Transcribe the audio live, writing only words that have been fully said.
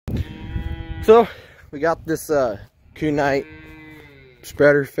So we got this Kuhn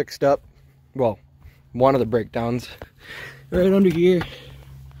spreader fixed up. Well, one of the breakdowns right under here.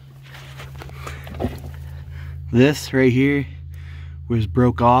 This right here was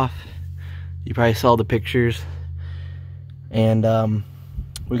broke off. You probably saw the pictures. And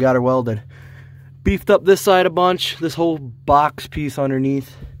we got her welded. Beefed up this side a bunch. This whole box piece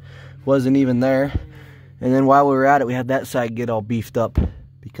underneath wasn't even there. And then while we were at it, we had that side get all beefed up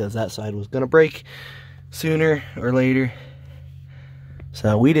because that side was gonna break sooner or later.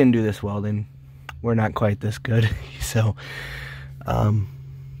 So we didn't do this welding. We're not quite this good. So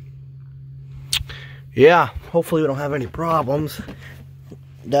yeah, hopefully we don't have any problems.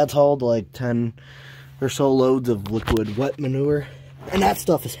 Dad's hauled like 10 or so loads of liquid wet manure, and that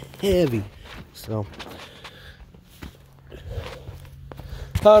stuff is heavy. So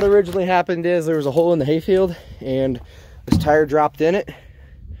how it originally happened is there was a hole in the hayfield and this tire dropped in it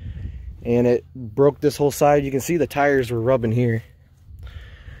and it broke this whole side. You can see the tires were rubbing here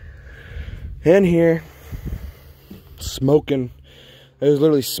and here, smoking. It was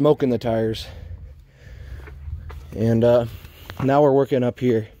literally smoking the tires. And now we're working up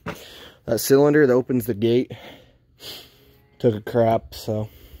here. That cylinder that opens the gate took a crap, so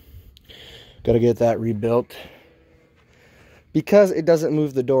gotta get that rebuilt because it doesn't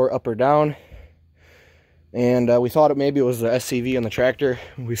move the door up or down. And we thought maybe it was the SCV on the tractor.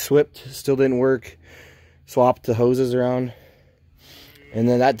 We swapped, still didn't work. Swapped the hoses around, and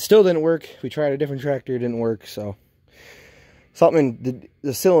then that still didn't work. We tried a different tractor, it didn't work. So something,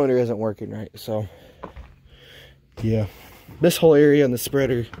 the cylinder isn't working right. So yeah, this whole area in the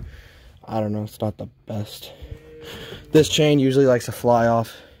spreader, I don't know, it's not the best. This chain usually likes to fly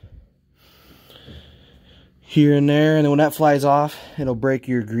off here and there, and then when that flies off, it'll break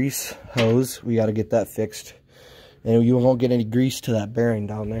your grease hose. We got to get that fixed, and you won't get any grease to that bearing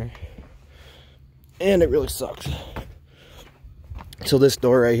down there, and it really sucks. So this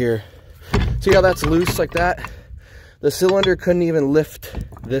door right here, see how that's loose like that? The cylinder couldn't even lift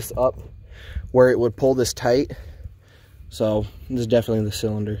this up where it would pull this tight. So this is definitely the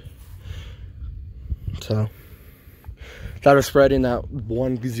cylinder. So that was spreading that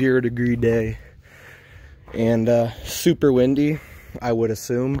 10 degree day, and super windy, I would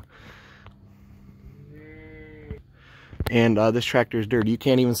assume. And this tractor is dirty. You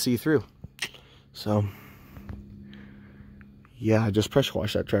can't even see through. So yeah, I just pressure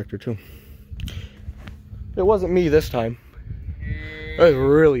washed that tractor too. It wasn't me this time. It was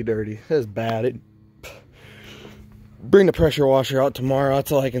really dirty. It was bad. Bring the pressure washer out tomorrow,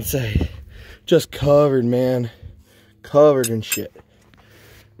 that's all I can say. Just covered, man. Covered in shit.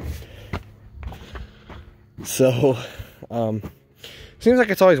 So, seems like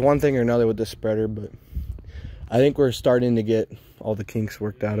it's always one thing or another with this spreader, but I think we're starting to get all the kinks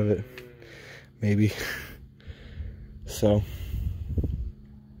worked out of it. Maybe. So,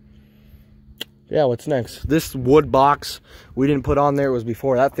 yeah, what's next? This wood box we didn't put on there, it was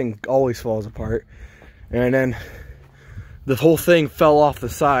before. That thing always falls apart. And then the whole thing fell off the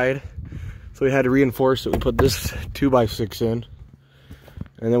side, so we had to reinforce it. We put this 2x6 in,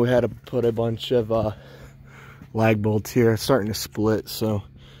 and then we had to put a bunch of lag bolts here. It's starting to split, so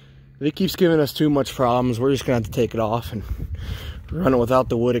if it keeps giving us too much problems, we're just gonna have to take it off and run it without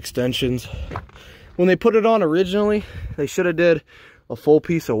the wood extensions. When they put it on originally, they should have did a full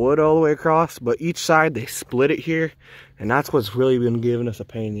piece of wood all the way across, but each side they split it here, and that's what's really been giving us a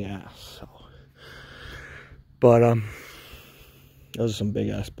pain in the ass. So, but those are some big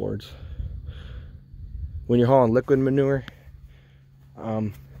ass boards. When you're hauling liquid manure,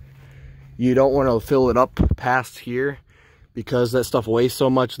 you don't want to fill it up past here because that stuff weighs so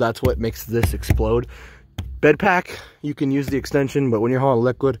much. That's what makes this explode. Bed pack, you can use the extension, but when you're hauling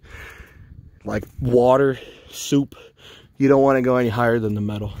liquid like water, soup, you don't want to go any higher than the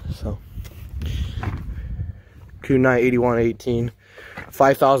metal. So Kuhn 8118,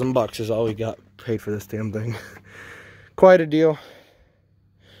 5,000 bucks is all we got paid for this damn thing. Quite a deal.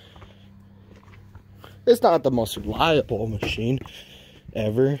 It's not the most reliable machine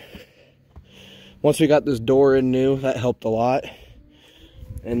ever. Once we got this door in new, that helped a lot.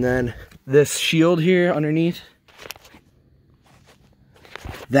 And then this shield here underneath,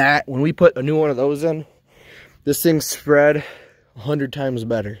 that when we put a new one of those in, this thing spread 100 times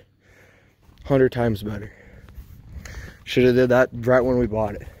better. 100 times better. Should have did that right when we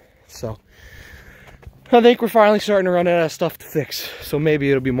bought it. So I think we're finally starting to run out of stuff to fix, so maybe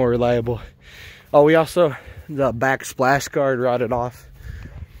it'll be more reliable. Oh, we also, the back splash guard rotted off,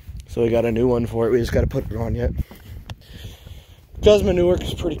 so we got a new one for it. We just got to put it on yet, because manure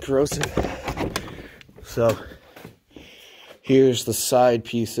is pretty corrosive. So Here's the side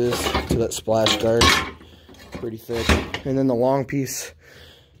pieces to that splash guard. Pretty thick. And then the long piece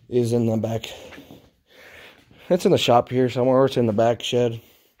is in the back. It's in the shop here somewhere, or it's in the back shed.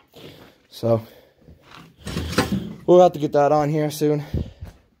 So we'll have to get that on here soon.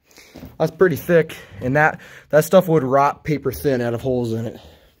 That's pretty thick, and that stuff would rot paper thin out of holes in it.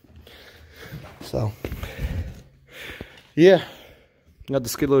 So yeah, got the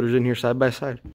skid loaders in here side by side.